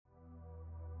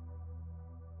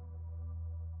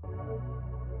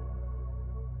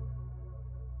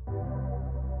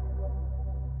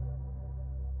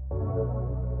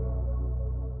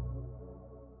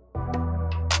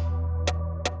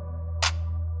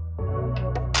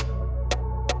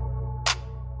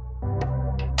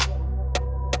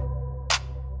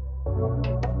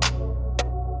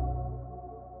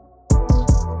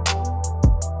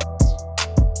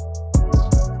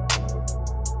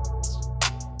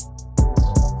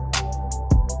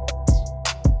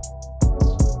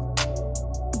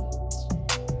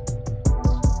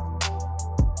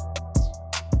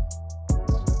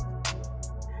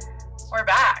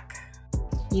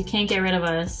You can't get rid of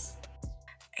us.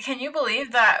 Can you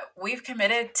believe that we've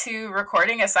committed to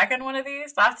recording a second one of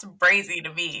these? That's crazy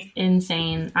to me.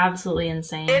 Insane. Absolutely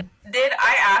insane. Did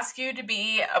I ask you to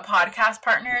be a podcast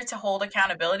partner to hold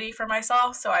accountability for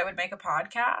myself so I would make a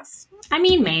podcast? I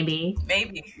mean, maybe.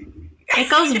 Maybe. It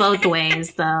goes both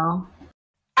ways, though.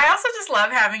 I also just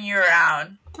love having you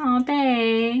around. Oh,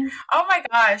 babe. Oh my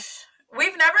gosh.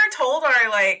 We've never told our,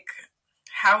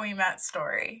 how we met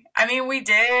story. I mean, we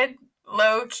did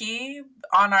low key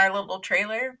on our little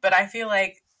trailer, but I feel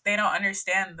like they don't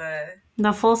understand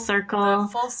the full circle. The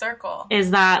full circle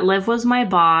is that Liv was my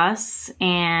boss,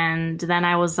 and then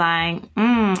I was like,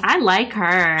 I like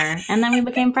her, and then we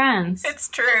became friends. It's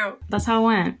true. That's how it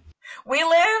went. We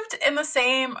lived in the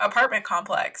same apartment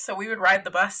complex, so we would ride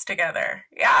the bus together.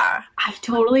 Yeah. I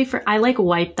totally I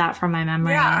wiped that from my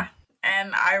memory. Yeah,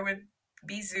 and I would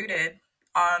be zooted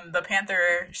on the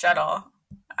Panther shuttle.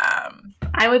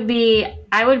 I would be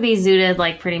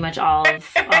zooted pretty much all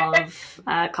of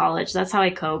college. That's how I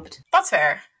coped. That's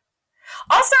fair.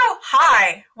 Also,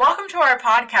 hi, welcome to our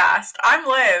podcast. I'm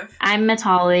Liv. I'm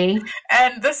Mitali.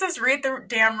 And this is Read the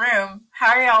Damn Room. How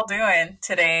are y'all doing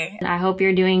today? I hope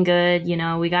you're doing good. You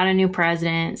know, we got a new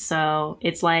president, so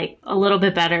it's a little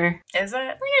bit better. Is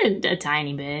it? A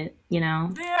tiny bit, you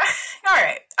know? Yeah. All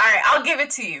right. I'll give it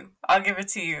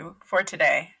to you for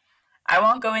today. I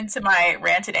won't go into my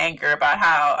ranted anger about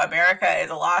how America is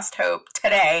a lost hope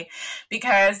today,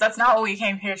 because that's not what we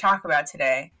came here to talk about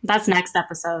today. That's next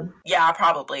episode. Yeah,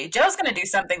 probably. Joe's going to do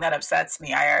something that upsets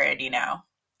me. I already know.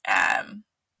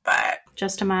 But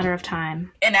just a matter of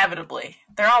time. Inevitably.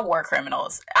 They're all war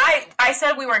criminals. I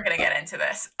said we weren't going to get into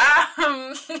this.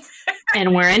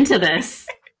 And we're into this.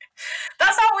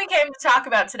 That's all we came to talk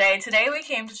about today. Today we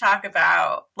came to talk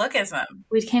about lookism.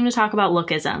 We came to talk about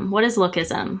lookism. What is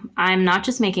lookism? I'm not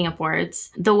just making up words.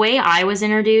 The way I was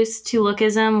introduced to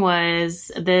lookism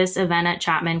was this event at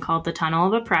Chapman called the Tunnel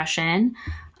of Oppression.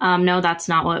 No, that's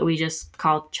not what we just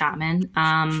called Chapman.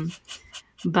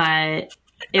 But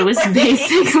it was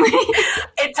basically...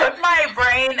 It took my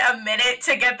brain a minute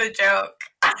to get the joke.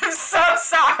 I'm so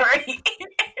sorry.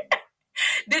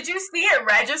 Did you see it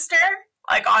register?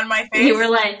 On my face? You were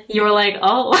like,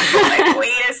 oh.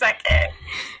 Wait a second.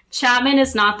 Chapman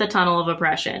is not the Tunnel of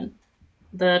Oppression.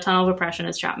 The Tunnel of Oppression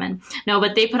is Chapman. No,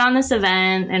 but they put on this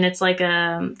event, and it's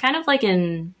kind of like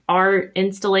an art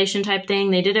installation type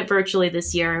thing. They did it virtually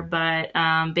this year, but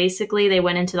basically they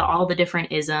went into all the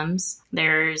different isms.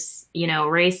 There's,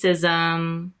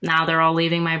 racism. Now they're all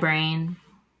leaving my brain.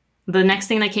 The next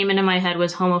thing that came into my head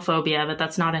was homophobia, but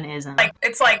that's not an ism.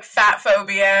 It's fat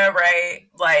phobia, right?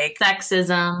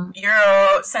 Sexism.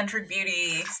 Eurocentric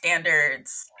beauty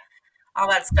standards. All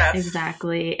that stuff.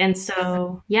 Exactly. And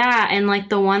so, yeah, and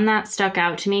the one that stuck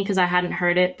out to me because I hadn't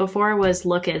heard it before was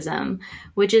lookism,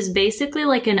 which is basically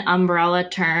an umbrella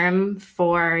term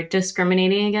for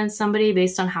discriminating against somebody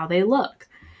based on how they look,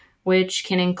 which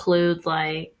can include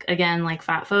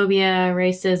fat phobia,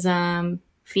 racism,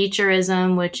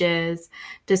 featureism, which is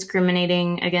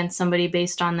discriminating against somebody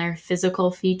based on their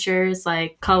physical features,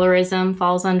 colorism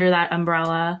falls under that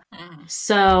umbrella.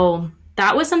 So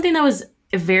that was something that was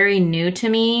very new to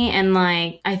me. And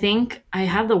I think I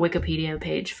have the Wikipedia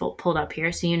page pulled up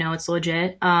here, so it's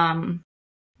legit.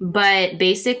 But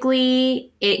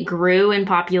basically it grew in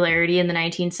popularity in the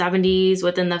 1970s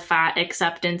within the fat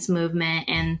acceptance movement.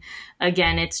 And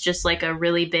again, it's just a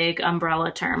really big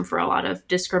umbrella term for a lot of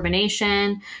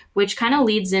discrimination, which kind of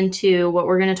leads into what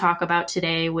we're going to talk about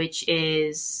today, which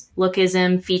is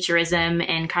lookism, featureism,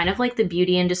 and kind of the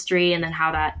beauty industry, and then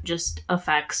how that just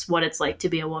affects what it's like to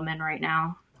be a woman right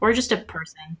now. Or just a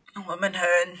person.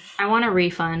 Womanhood. I want a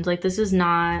refund. This is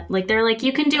not... they're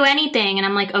you can do anything. And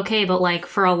I'm okay, but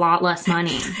for a lot less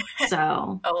money.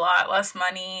 So... A lot less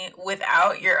money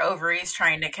without your ovaries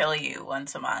trying to kill you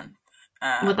once a month.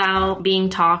 Without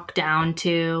being talked down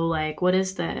to, what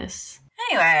is this?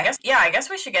 Anyway, I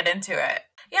guess we should get into it.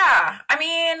 Yeah, I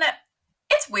mean,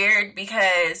 it's weird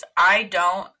because I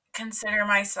don't consider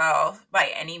myself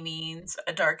by any means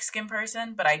a dark-skinned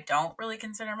person, but I don't really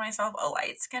consider myself a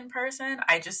light-skinned person.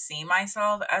 I just see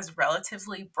myself as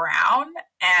relatively brown,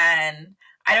 and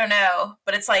I don't know,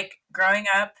 but it's growing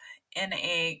up in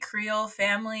a Creole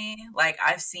family,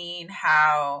 I've seen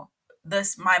how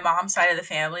my mom's side of the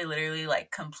family literally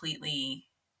completely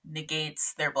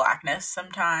negates their blackness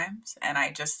sometimes, and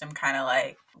I just am kind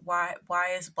of why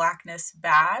is blackness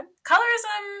bad?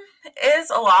 Colorism is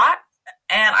a lot.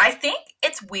 And I think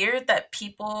it's weird that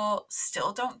people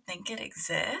still don't think it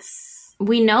exists.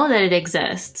 We know that it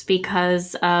exists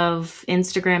because of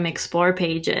Instagram Explore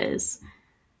pages.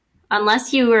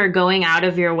 Unless you were going out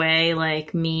of your way,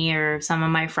 like me or some of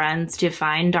my friends, to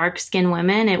find dark-skinned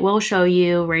women, it will show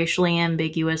you racially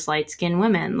ambiguous light-skinned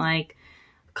women. Like,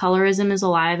 colorism is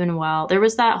alive and well. There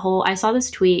was that whole, I saw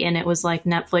this tweet and it was like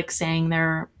Netflix saying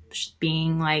they're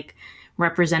being like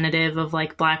representative of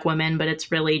like black women, but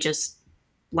it's really just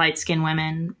light-skinned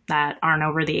women that aren't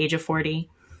over the age of 40.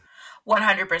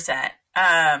 100%.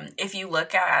 If you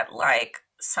look at like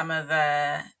some of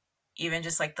the, even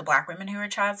just like the black women who are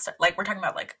child stars, like we're talking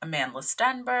about like Amanda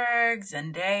Stenberg,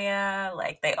 Zendaya,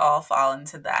 like they all fall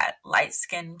into that light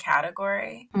skin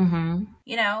category,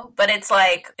 you know, but it's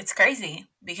like, it's crazy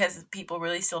because people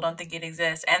really still don't think it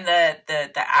exists. And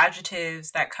the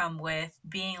adjectives that come with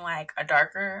being like a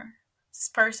darker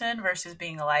person versus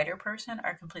being a lighter person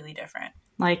are completely different.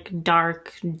 Like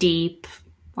dark, deep,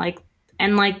 like,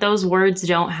 and like those words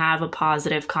don't have a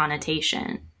positive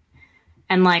connotation.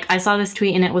 And like I saw this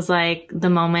tweet and it was like the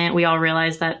moment we all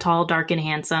realized that tall, dark, and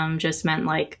handsome just meant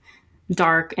like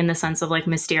dark in the sense of like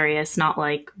mysterious, not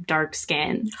like dark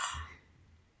skin.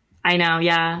 I know,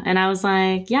 yeah. And I was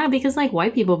like, yeah, because like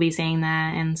white people be saying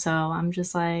that. And so I'm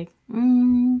just like, I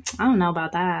don't know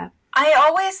about that. I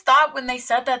always thought when they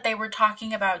said that they were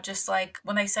talking about just like,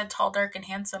 when they said tall, dark, and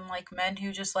handsome, like men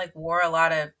who just like wore a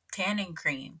lot of tanning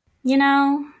cream. You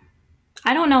know,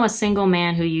 I don't know a single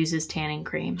man who uses tanning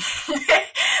cream. But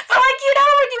like, you know,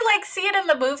 when you like see it in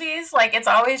the movies, like it's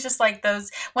always just like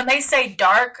those, when they say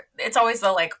dark, it's always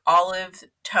the like olive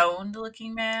toned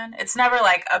looking man. It's never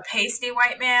like a pasty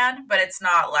white man, but it's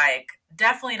not like,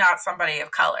 definitely not somebody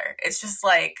of color. It's just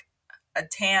like a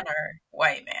tanner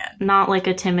white man. Not like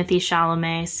a Timothy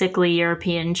Chalamet, sickly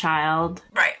European child.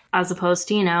 Right. As opposed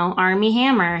to, you know, Armie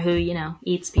Hammer, who, you know,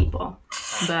 eats people.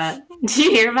 But did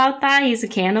you hear about that? He's a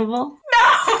cannibal?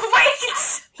 No,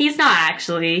 wait! He's not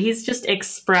actually. He's just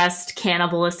expressed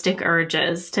cannibalistic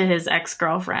urges to his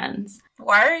ex-girlfriends.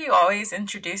 Why are you always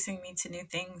introducing me to new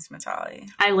things, Mitali?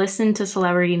 I listen to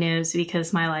celebrity news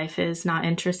because my life is not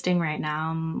interesting right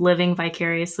now. I'm living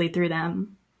vicariously through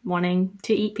them, wanting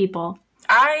to eat people.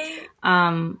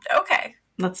 Okay.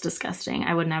 That's disgusting.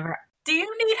 I would never. Do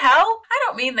you need help? I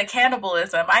don't mean the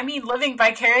cannibalism. I mean living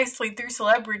vicariously through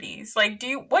celebrities. Like,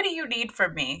 what do you need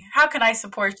from me? How can I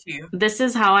support you? This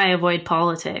is how I avoid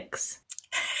politics.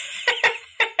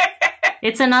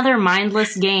 It's another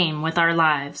mindless game with our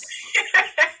lives.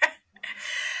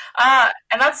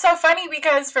 And that's so funny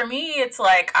because for me, it's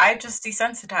like I just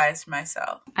desensitized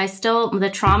myself. The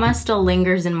trauma still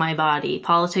lingers in my body.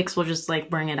 Politics will just like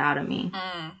bring it out of me.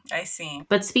 I see.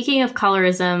 But speaking of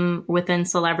colorism within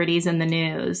celebrities in the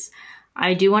news,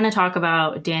 I do want to talk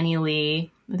about Danny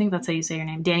Lee. I think that's how you say your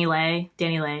name. Danny Lay.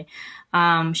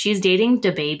 She's dating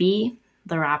DaBaby,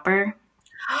 the rapper.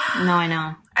 No, I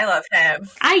know. I love him.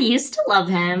 I used to love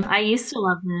him.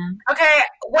 Okay,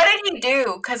 what did he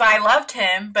do? Because I loved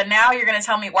him, but now you're going to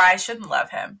tell me why I shouldn't love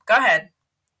him. Go ahead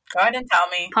and tell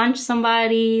me. Punch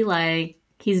somebody, like,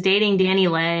 he's dating Danny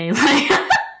Lay. I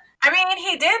mean,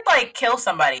 he did, like, kill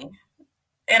somebody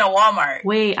in a Walmart.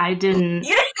 Wait, I didn't.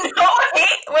 You didn't know?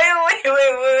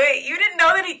 Wait. You didn't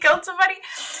know that he killed somebody?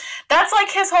 That's, like,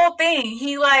 his whole thing.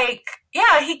 He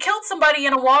killed somebody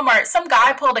in a Walmart. Some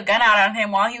guy pulled a gun out on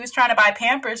him while he was trying to buy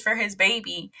Pampers for his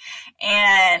baby.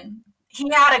 And he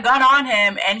had a gun on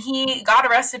him and he got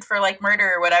arrested for like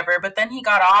murder or whatever. But then he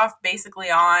got off basically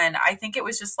on, I think it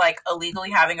was just like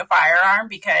illegally having a firearm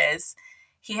because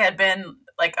he had been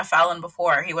like a felon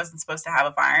before. He wasn't supposed to have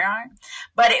a firearm.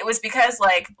 But it was because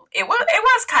like it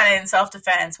was kind of in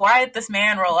self-defense. Why did this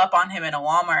man roll up on him in a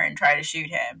Walmart and try to shoot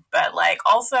him? But like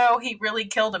also he really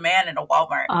killed a man in a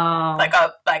Walmart. Oh. Like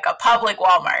a public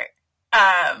Walmart.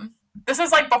 This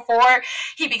was like before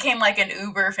he became like an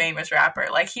uber famous rapper.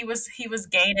 Like he was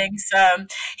gaining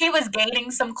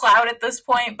some clout at this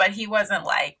point, but he wasn't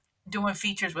like doing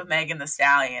features with Megan Thee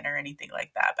Stallion or anything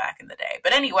like that back in the day.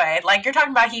 But anyway, like you're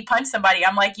talking about he punched somebody.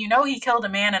 I'm like, he killed a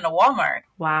man in a Walmart.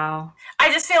 Wow.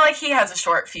 I just feel like he has a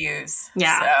short fuse.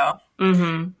 Yeah. So,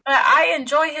 but I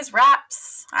enjoy his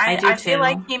raps. I feel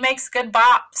like he makes good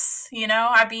bops.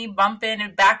 I be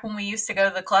bumping back when we used to go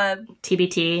to the club.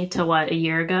 TBT to what, a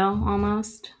year ago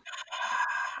almost?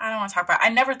 I don't want to talk about it. I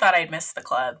never thought I'd miss the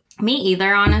club. Me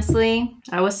either, honestly.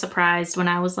 I was surprised when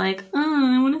I was like,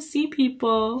 I want to see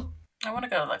people. I want to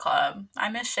go to the club. I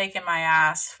miss shaking my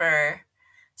ass for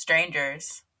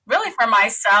strangers. Really for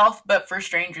myself, but for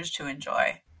strangers to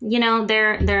enjoy.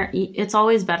 It's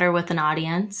always better with an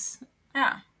audience.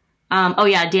 Yeah.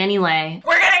 Danny Lay.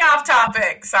 We're getting off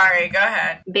topic. Sorry, go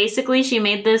ahead. Basically, she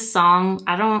made this song.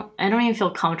 I don't even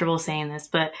feel comfortable saying this,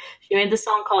 but she made this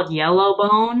song called Yellow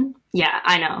Bone. Yeah,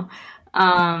 I know.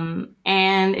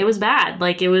 And it was bad.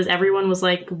 Like, everyone was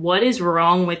like, what is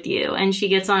wrong with you? And she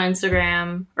gets on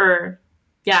Instagram, or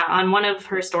yeah, on one of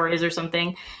her stories or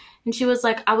something. And she was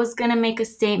like, I was going to make a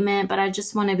statement, but I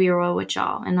just want to be real with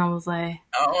y'all. And I was like,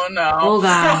 oh no. Oh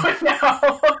God.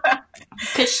 Oh no.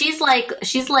 Cause she's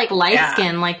like light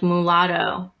skin, like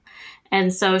mulatto.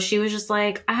 And so she was just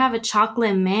like, I have a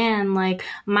chocolate man. Like,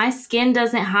 my skin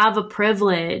doesn't have a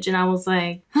privilege. And I was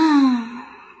like,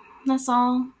 that's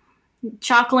all.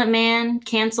 Chocolate man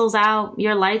cancels out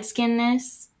your light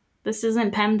skinness. This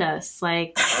isn't PEMDAS.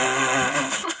 Like,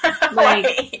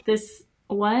 this,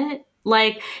 what?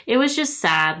 Like, it was just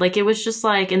sad. Like, it was just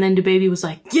like, and then DaBaby was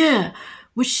like, yeah,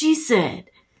 what she said.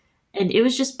 And it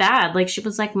was just bad. Like, she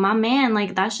was like, my man,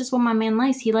 like, that's just what my man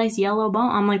likes. He likes yellow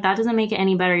bone. I'm like, that doesn't make it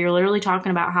any better. You're literally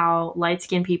talking about how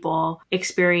light-skinned people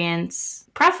experience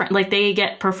preference. Like, they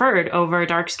get preferred over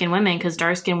dark-skinned women because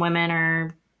dark-skinned women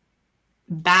are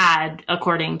bad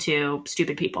according to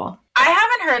stupid people. I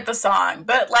haven't heard the song,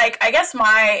 but like, I guess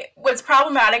what's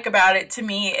problematic about it to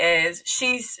me is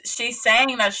she's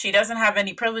saying that she doesn't have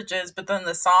any privileges, but then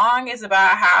the song is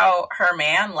about how her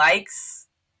man likes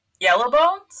yellow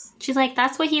bones. She's like,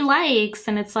 that's what he likes.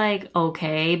 And it's like,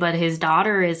 okay, but his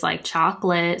daughter is like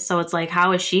chocolate. So it's like,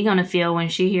 how is she going to feel when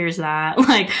she hears that?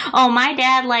 Like, oh, my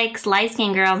dad likes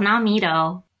light-skinned girls, not me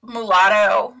though.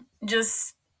 Mulatto,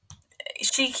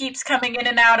 she keeps coming in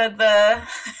and out of the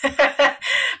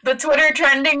the Twitter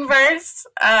trending verse,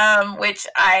 which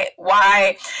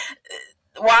why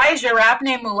is your rap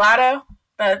name Mulatto?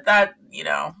 That you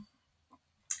know,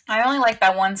 I only like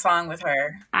that one song with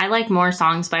her. I like more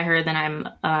songs by her than I'm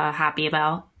happy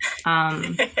about.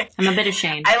 I'm a bit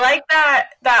ashamed. I like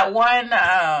that one,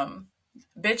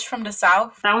 Bitch from the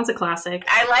South. That one's a classic.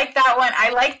 I like that one.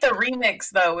 I like the remix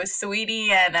though with Saweetie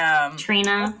and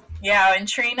Trina. Yeah, and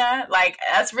Trina. Like,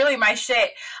 that's really my shit.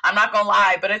 I'm not gonna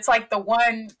lie, but it's like the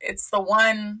one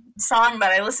song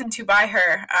that I listen to by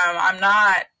her. I'm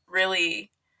not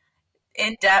really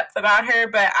in depth about her,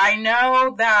 but I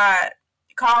know that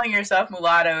calling yourself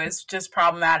mulatto is just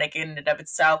problematic in and of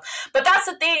itself. But that's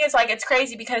the thing, is like, it's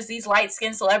crazy because these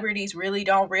light-skinned celebrities really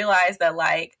don't realize that,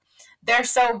 like, they're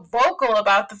so vocal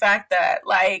about the fact that,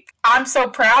 like, I'm so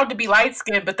proud to be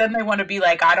light-skinned, but then they want to be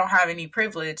like, I don't have any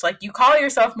privilege. Like, you call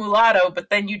yourself mulatto,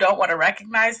 but then you don't want to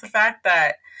recognize the fact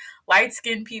that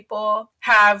light-skinned people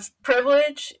have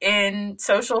privilege in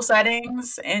social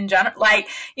settings in general. Like,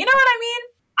 you know what I mean?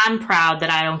 I'm proud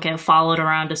that I don't get followed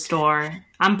around a store.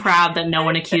 I'm proud that no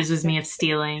one accuses me of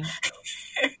stealing.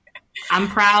 I'm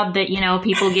proud that, you know,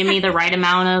 people give me the right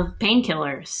amount of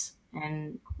painkillers.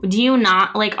 And do you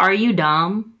not, like, are you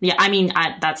dumb? Yeah, I mean,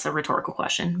 that's a rhetorical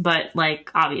question, but, like,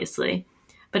 obviously.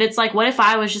 But it's like, what if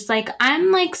I was just like,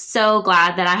 I'm, like, so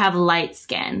glad that I have light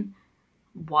skin.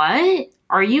 What?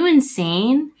 Are you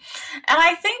insane? And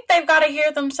I think they've got to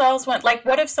hear themselves when, like,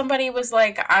 what if somebody was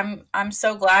like, I'm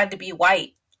so glad to be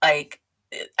white? Like,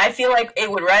 I feel like it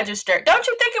would register. Don't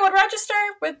you think it would register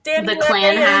with Danny? The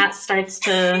Klan hat starts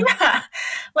to... Yeah.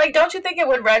 Like, don't you think it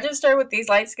would register with these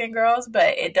light-skinned girls?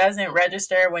 But it doesn't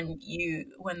register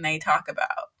when they talk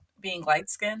about being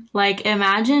light-skinned. Like,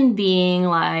 imagine being,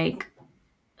 like,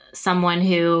 someone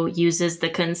who uses the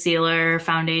concealer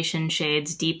foundation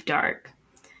shades deep dark.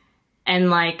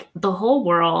 And, like, the whole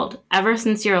world, ever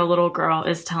since you're a little girl,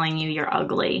 is telling you you're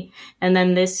ugly. And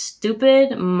then this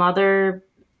stupid mother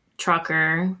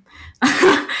trucker,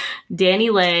 Danny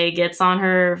Lay, gets on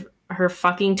her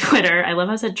fucking Twitter. I love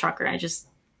how I said trucker.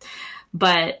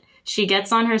 But she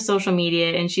gets on her social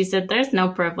media and she said, there's no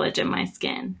privilege in my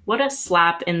skin. What a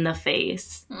slap in the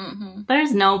face. Mm-hmm.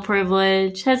 There's no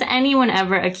privilege. Has anyone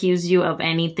ever accused you of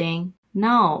anything?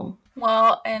 No.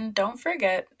 Well, and don't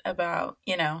forget about,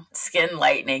 you know, skin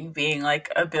lightening being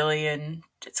like $1 billion.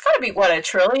 It's got to be, what, $1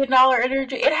 trillion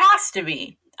energy? It has to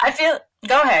be. I feel...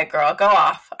 Go ahead, girl. Go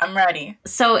off. I'm ready.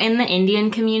 So in the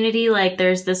Indian community, like,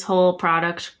 there's this whole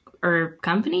product or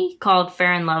company called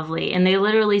Fair and Lovely, and they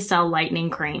literally sell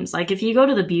lightening creams. Like, if you go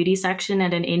to the beauty section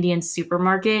at an Indian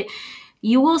supermarket,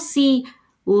 you will see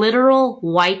literal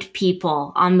white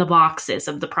people on the boxes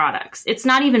of the products. It's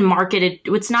not even marketed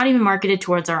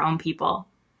towards our own people.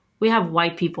 We have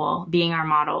white people being our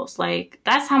models. Like,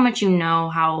 that's how much you know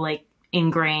how, like,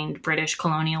 ingrained British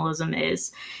colonialism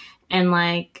is. And,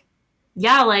 like,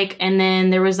 yeah, like, and then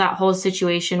there was that whole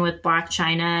situation with Black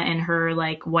China and her,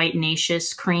 like, white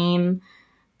Nacious cream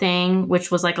thing,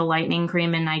 which was, like, a lightening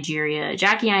cream in Nigeria.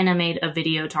 Jackie Aina made a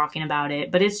video talking about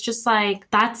it, but it's just, like,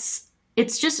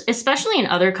 It's just, especially in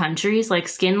other countries, like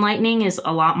skin lightening is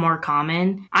a lot more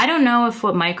common. I don't know if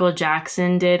what Michael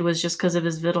Jackson did was just because of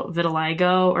his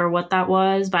vitiligo or what that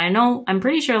was, but I'm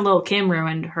pretty sure Lil' Kim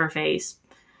ruined her face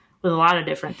with a lot of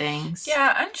different things.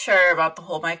 Yeah, unsure about the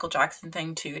whole Michael Jackson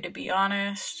thing too, to be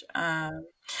honest. But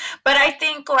I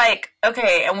think like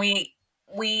okay, and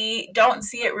we don't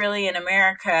see it really in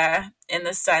America in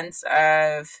the sense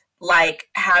of like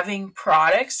having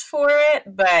products for it,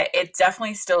 but it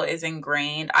definitely still is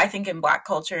ingrained. I think in Black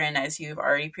culture and as you've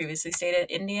already previously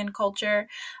stated, Indian culture.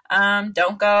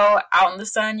 Don't go out in the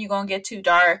sun, you're gonna get too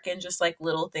dark and just like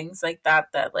little things like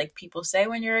that that like people say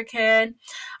when you're a kid.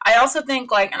 I also think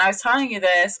like, and I was telling you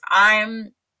this,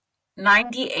 I'm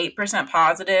 98%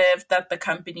 positive that the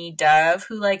company Dove,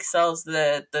 who like sells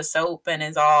the soap and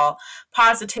is all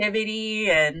positivity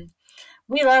and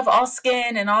we love all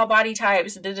skin and all body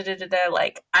types, da, da, da, da, da,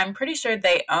 like I'm pretty sure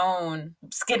they own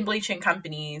skin bleaching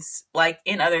companies like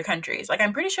in other countries. Like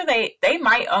I'm pretty sure they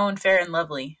might own Fair and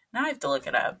Lovely. Now I have to look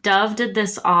it up. Dove did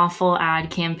this awful ad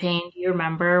campaign. Do you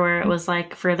remember where it was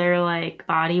like for their like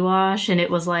body wash and it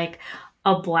was like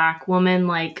a Black woman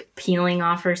like peeling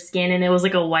off her skin and it was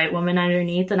like a white woman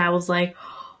underneath and I was like,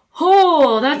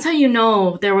 oh, that's how you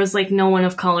know there was like no one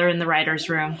of color in the writer's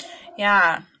room.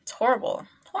 Yeah, it's horrible.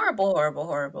 Horrible, horrible,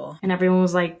 horrible. And everyone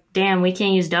was like, damn, we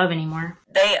can't use Dove anymore.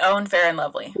 They own Fair and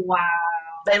Lovely. Wow.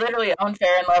 They literally own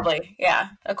Fair and Lovely.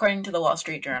 Yeah, according to the Wall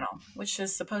Street Journal, which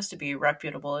is supposed to be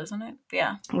reputable, isn't it?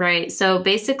 Yeah. Right. So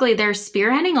basically, they're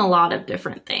spearheading a lot of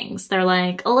different things. They're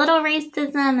like a little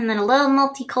racism and then a little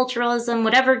multiculturalism,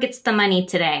 whatever gets the money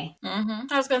today. Mm-hmm.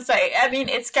 I was gonna say, I mean,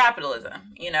 it's capitalism,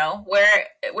 you know,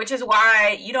 which is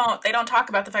why they don't talk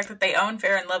about the fact that they own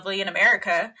Fair and Lovely in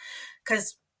America,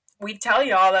 because we tell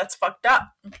y'all that's fucked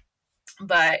up.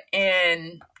 But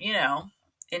in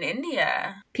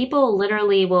India, people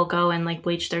literally will go and like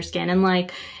bleach their skin and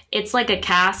like it's like a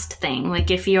caste thing. Like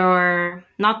if you're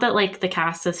not that like the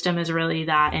caste system is really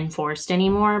that enforced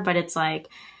anymore, but it's like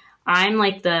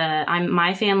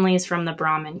my family is from the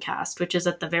Brahmin caste, which is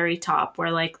at the very top where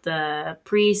like the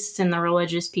priests and the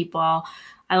religious people.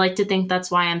 I like to think that's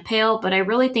why I'm pale, but I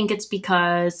really think it's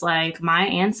because like my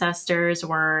ancestors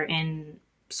were in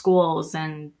schools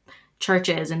and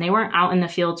churches and they weren't out in the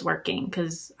fields working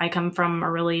because I come from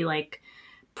a really like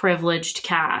privileged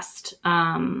caste.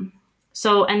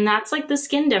 So, and that's like the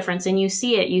skin difference and you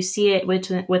see it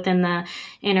within the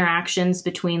interactions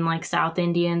between like South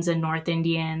Indians and North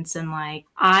Indians. And like,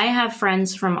 I have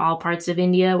friends from all parts of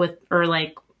India or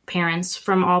like parents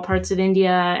from all parts of India.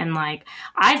 And like,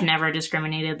 I've never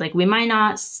discriminated. Like we might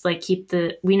not speak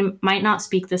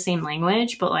the same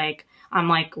language, but like, I'm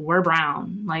like, we're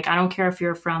brown. Like, I don't care if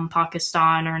you're from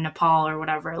Pakistan or Nepal or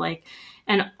whatever. Like,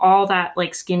 and all that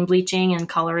like skin bleaching and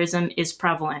colorism is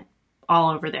prevalent all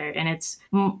over there. And it's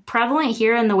prevalent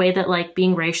here in the way that like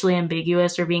being racially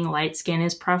ambiguous or being light skin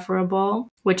is preferable,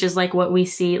 which is like what we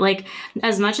see. Like,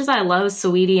 as much as I love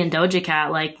Saweetie and Doja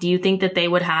Cat, like, do you think that they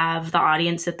would have the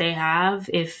audience that they have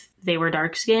if they were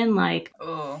dark skin? Like,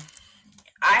 oh.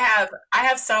 I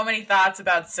have so many thoughts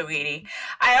about Saweetie.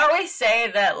 I always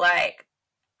say that like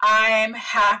I'm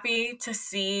happy to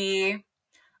see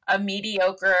a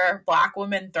mediocre Black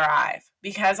woman thrive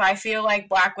because I feel like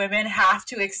Black women have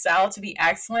to excel to be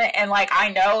excellent. And like I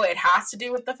know it has to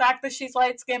do with the fact that she's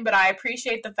light skinned, but I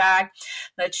appreciate the fact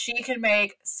that she can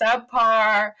make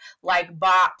subpar like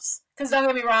bops. Because don't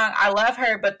get me wrong, I love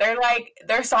her, but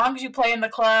they're songs you play in the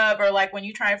club or like when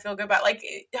you try and feel good about like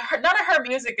none of her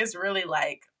music is really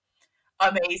like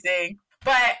amazing.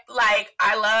 But like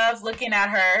I love looking at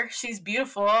her. She's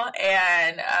beautiful,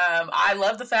 and I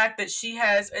love the fact that she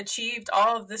has achieved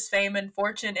all of this fame and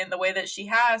fortune in the way that she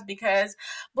has because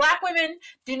Black women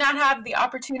do not have the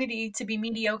opportunity to be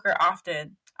mediocre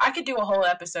often. I could do a whole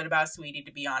episode about Saweetie,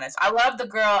 to be honest. I love the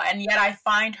girl, and yet I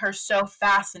find her so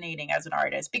fascinating as an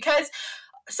artist because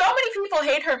so many people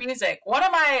hate her music. One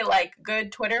of my like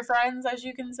good Twitter friends, as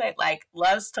you can say, like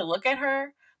loves to look at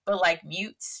her, but like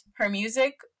mutes her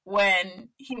music when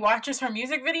he watches her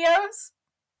music videos.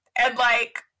 And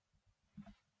like,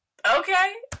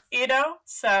 okay, you know?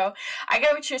 So I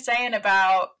get what you're saying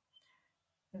about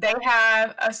they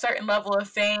have a certain level of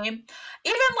fame.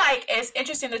 Even like it's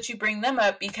interesting that you bring them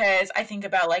up because I think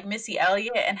about like Missy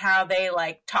Elliott and how they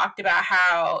like talked about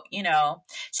how, you know,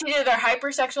 she either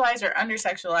hypersexualized or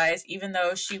undersexualized, even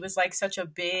though she was like such a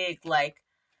big like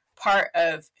part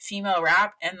of female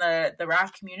rap and the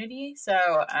rap community.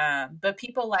 So but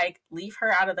people like leave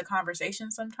her out of the conversation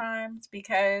sometimes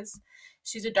because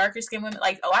she's a darker skinned woman.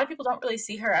 Like a lot of people don't really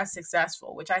see her as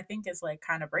successful, which I think is like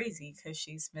kind of crazy because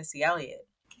she's Missy Elliott.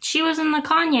 She was in the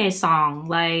Kanye song.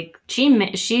 Like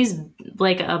she's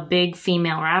like a big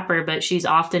female rapper, but she's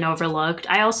often overlooked.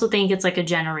 I also think it's like a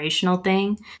generational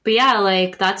thing. But yeah,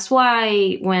 like that's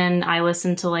why when I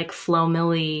listen to like Flo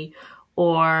Milli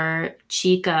or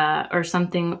Chica or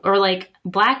something, or like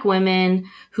black women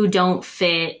who don't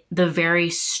fit the very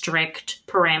strict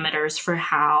parameters for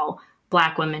how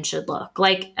black women should look.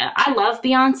 Like I love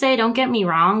Beyonce, don't get me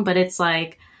wrong, but it's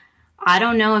like I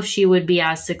don't know if she would be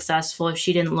as successful if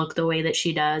she didn't look the way that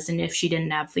she does and if she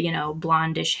didn't have, you know,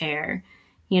 blondish hair.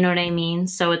 You know what I mean?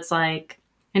 So it's like,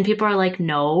 and people are like,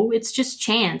 no, it's just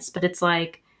chance. But it's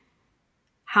like,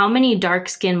 how many dark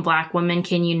skinned black women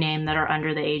can you name that are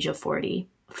under the age of 40?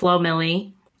 Flo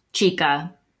Milli,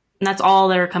 Chica. And that's all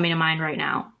that are coming to mind right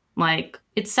now. Like,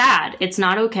 it's sad. It's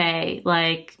not okay.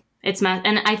 Like,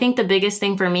 and I think the biggest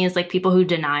thing for me is like people who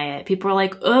deny it. People are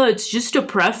like, oh, it's just a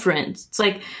preference. It's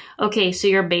like, okay, so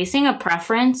you're basing a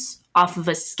preference off of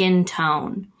a skin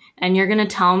tone. And you're going to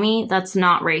tell me that's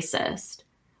not racist.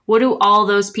 What do all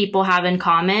those people have in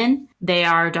common? They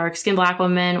are dark-skinned black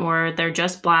women or they're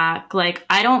just black. Like,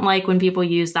 I don't like when people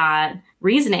use that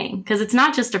reasoning because it's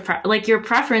not just like your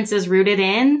preference is rooted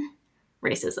in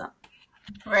racism.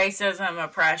 Racism,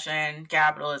 oppression,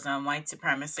 capitalism, white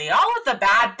supremacy, all of the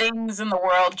bad things in the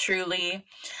world, truly.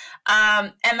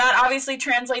 And that obviously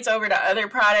translates over to other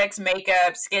products,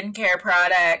 makeup, skincare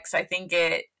products. I think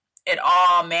it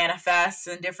all manifests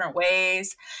in different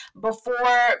ways.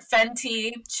 Before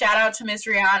Fenty, shout out to Miss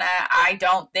Rihanna, I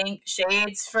don't think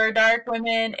shades for dark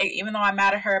women, even though I'm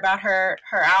mad at her about her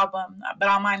album, but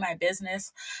I'll mind my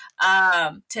business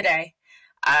today.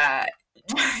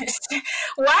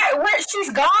 Where she's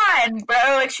gone, bro?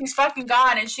 Like she's fucking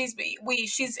gone, and she's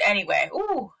anyway.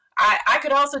 Ooh, I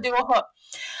could also do a whole.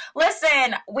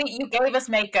 Listen, you gave us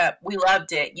makeup. We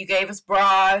loved it. You gave us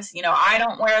bras. You know, I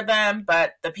don't wear them,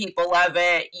 but the people love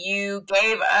it. You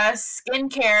gave us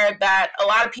skincare that a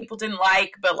lot of people didn't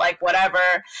like, but like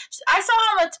whatever. I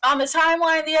saw on the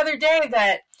timeline the other day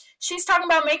that she's talking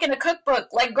about making a cookbook.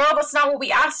 Like, girl, that's not what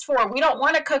we asked for. We don't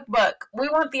want a cookbook. We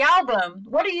want the album.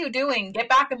 What are you doing? Get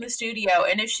back in the studio.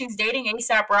 And if she's dating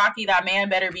A$AP Rocky, that man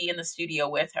better be in the studio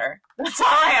with her. That's all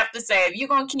I have to say. If you're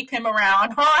going to keep him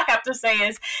around, all I have to say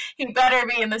is he better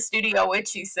be in the studio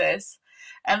with you, sis.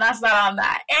 And that's not on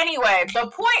that. Anyway,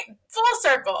 the point, full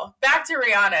circle, back to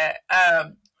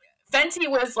Rihanna. Fenty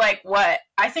was like what?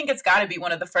 I think it's got to be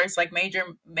one of the first like major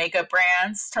makeup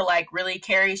brands to like really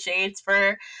carry shades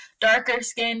for darker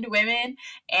skinned women.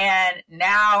 And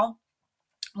now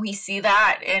we see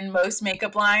that in most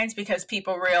makeup lines because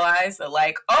people realize that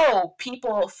like, oh,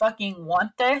 people fucking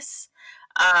want this.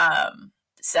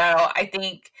 So I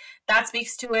think that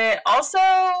speaks to it. Also,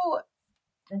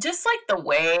 just like the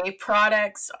way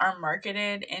products are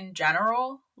marketed in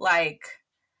general, like,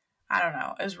 I don't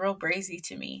know, is real brazy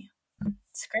to me.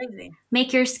 It's crazy.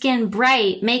 Make your skin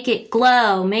bright, make it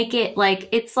glow, make it like,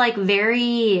 it's like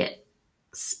very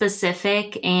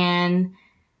specific and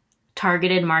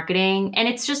targeted marketing. And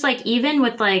it's just like, even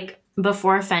with like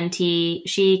before Fenty,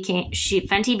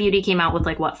 Fenty Beauty came out with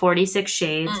like what, 46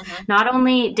 shades. Mm-hmm. Not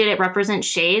only did it represent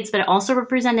shades, but it also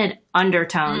represented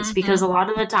undertones mm-hmm. because a lot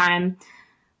of the time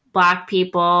Black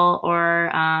people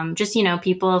or just, you know,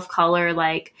 people of color,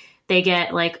 like, they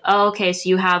get like, oh, okay, so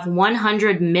you have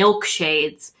 100 milk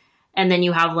shades and then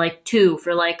you have like 2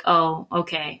 for like, oh,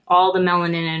 okay, all the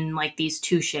melanin in like these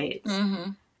 2 shades.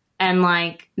 Mm-hmm. And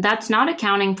like, that's not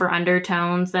accounting for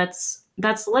undertones. That's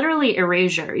literally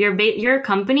erasure. Your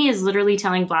company is literally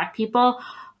telling Black people,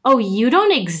 oh, you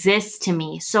don't exist to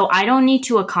me, so I don't need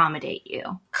to accommodate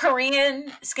you.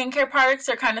 Korean skincare products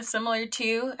are kind of similar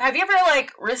too. Have you ever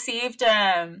like received,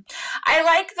 I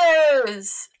like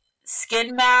those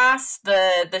skin masks,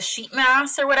 the sheet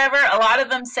masks or whatever. A lot of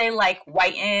them say like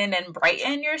whiten and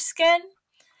brighten your skin,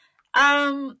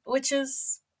 which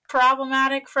is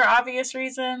problematic for obvious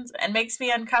reasons and makes me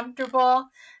uncomfortable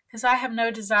because I have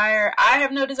no desire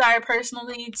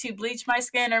personally to bleach my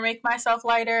skin or make myself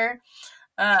lighter.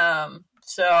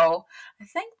 So I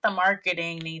think the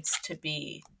marketing needs to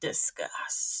be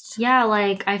discussed. Yeah,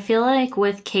 like I feel like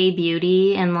with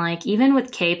K-beauty and like even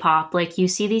with K-pop, like you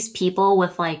see these people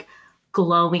with like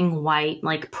glowing white,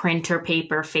 like printer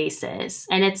paper faces.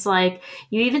 And it's like,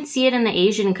 you even see it in the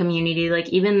Asian community, like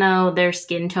even though their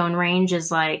skin tone range is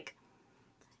like,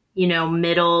 you know,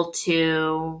 middle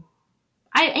to,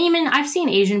 I've seen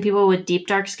Asian people with deep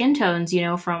dark skin tones, you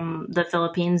know, from the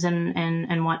Philippines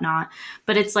and whatnot.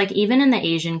 But it's like, even in the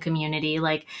Asian community,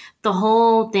 like the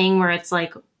whole thing where it's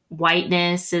like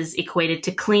whiteness is equated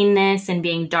to cleanness and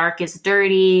being dark is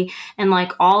dirty. And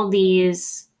like all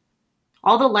these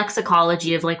all the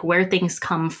lexicology of like where things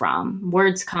come from,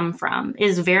 words come from,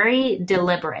 is very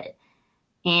deliberate.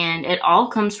 And it all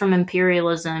comes from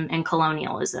imperialism and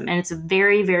colonialism. And it's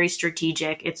very, very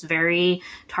strategic. It's very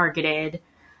targeted.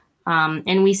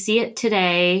 And we see it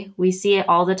today. We see it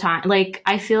all the time. Like,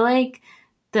 I feel like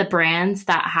the brands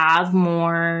that have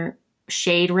more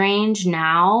shade range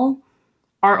now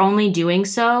are only doing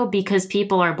so because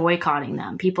people are boycotting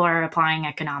them. People are applying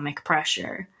economic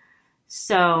pressure.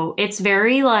 So it's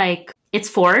very like, it's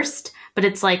forced, but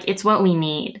it's like, it's what we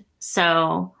need.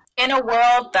 So in a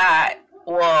world that,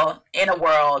 well, in a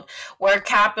world where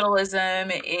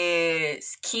capitalism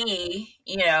is key,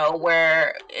 you know,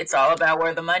 where it's all about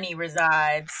where the money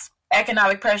resides,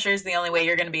 economic pressure is the only way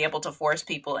you're going to be able to force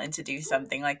people into do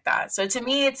something like that. So to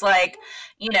me, it's like,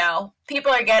 you know,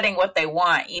 people are getting what they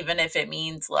want, even if it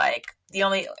means like the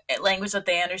only language that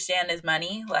they understand is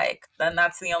money. Like, then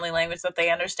that's the only language that they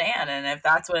understand. And if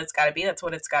that's what it's got to be, that's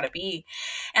what it's got to be.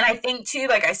 And I think too,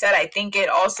 like I said, I think it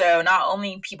also not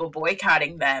only people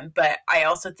boycotting them, but I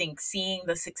also think seeing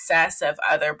the success of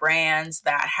other brands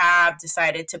that have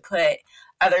decided to put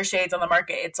other shades on the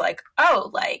market. It's like,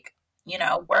 oh, like, you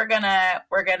know, we're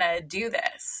gonna do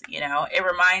this. You know, it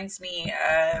reminds me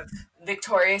of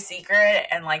Victoria's Secret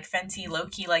and like Fenty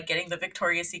Low-key like getting the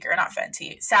Victoria's Secret, or not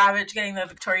Fenty, Savage getting the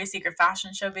Victoria's Secret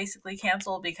fashion show basically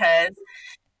canceled because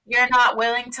you're not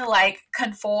willing to like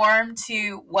conform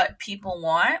to what people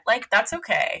want. Like, that's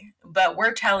okay, but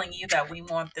we're telling you that we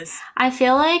want this. I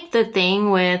feel like the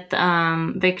thing with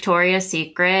Victoria's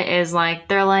Secret is like,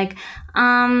 they're like,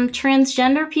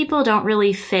 transgender people don't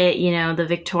really fit, you know, the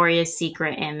Victoria's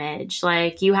Secret image.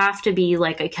 Like, you have to be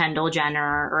like a Kendall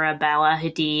Jenner or a Bella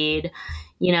Hadid,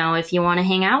 you know, if you want to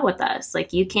hang out with us.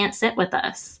 Like, you can't sit with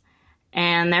us.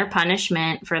 And their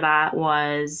punishment for that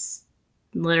was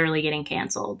literally getting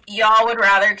canceled. Y'all would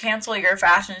rather cancel your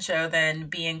fashion show than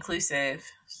be inclusive.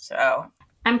 So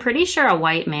I'm pretty sure a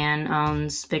white man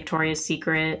owns Victoria's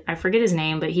Secret. I forget his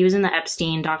name, but he was in the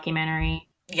Epstein documentary.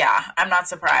 Yeah, I'm not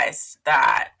surprised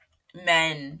that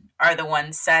men are the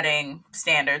ones setting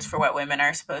standards for what women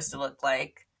are supposed to look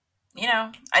like. You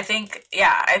know, I think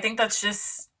that's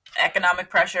just economic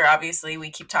pressure. Obviously,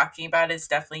 we keep talking about is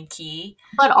definitely key.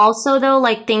 But also, though,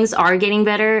 like, things are getting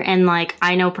better. And, like,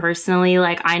 I know personally,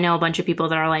 like, I know a bunch of people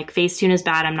that are like, Facetune is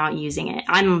bad, I'm not using it.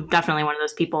 I'm definitely one of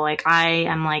those people. Like,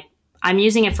 I'm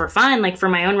using it for fun, like, for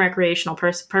my own recreational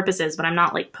purposes, but I'm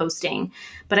not, like, posting.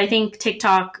 But I think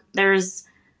TikTok, there's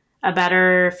a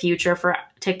better future for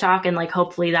TikTok, and like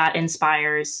hopefully that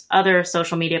inspires other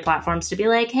social media platforms to be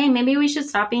like, hey, maybe we should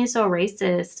stop being so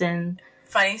racist. And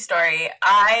funny story,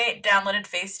 I downloaded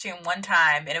Facetune one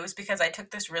time, and it was because I took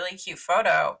this really cute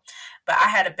photo, but I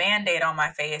had a Band-Aid on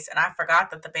my face, and I forgot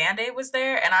that the Band-Aid was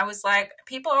there, and I was like,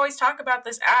 people always talk about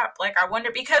this app, like, I wonder,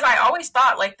 because I always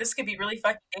thought, like, this could be really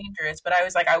fucking dangerous, but I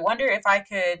was like, I wonder if I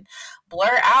could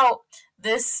blur out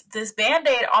this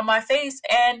Band-Aid on my face,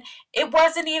 and it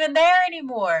wasn't even there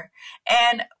anymore.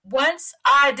 And once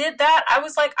I did that, I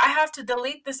was like, I have to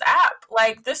delete this app.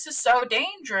 Like, this is so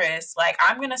dangerous. Like,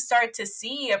 I'm going to start to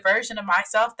see a version of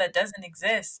myself that doesn't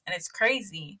exist, and it's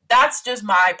crazy. That's just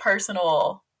my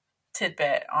personal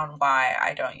tidbit on why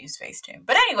I don't use Facetune.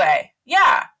 But anyway,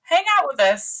 yeah, hang out with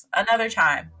us another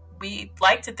time. We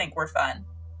like to think we're fun.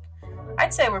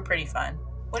 I'd say we're pretty fun.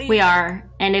 What do you think? are.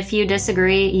 And if you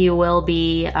disagree, you will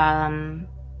be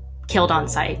killed on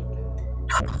sight.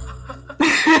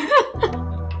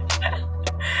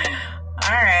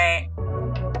 All right.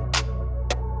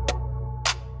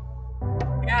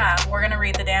 Yeah, we're going to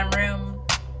read the damn room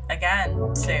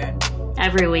again soon.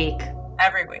 Every week.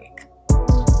 Every week.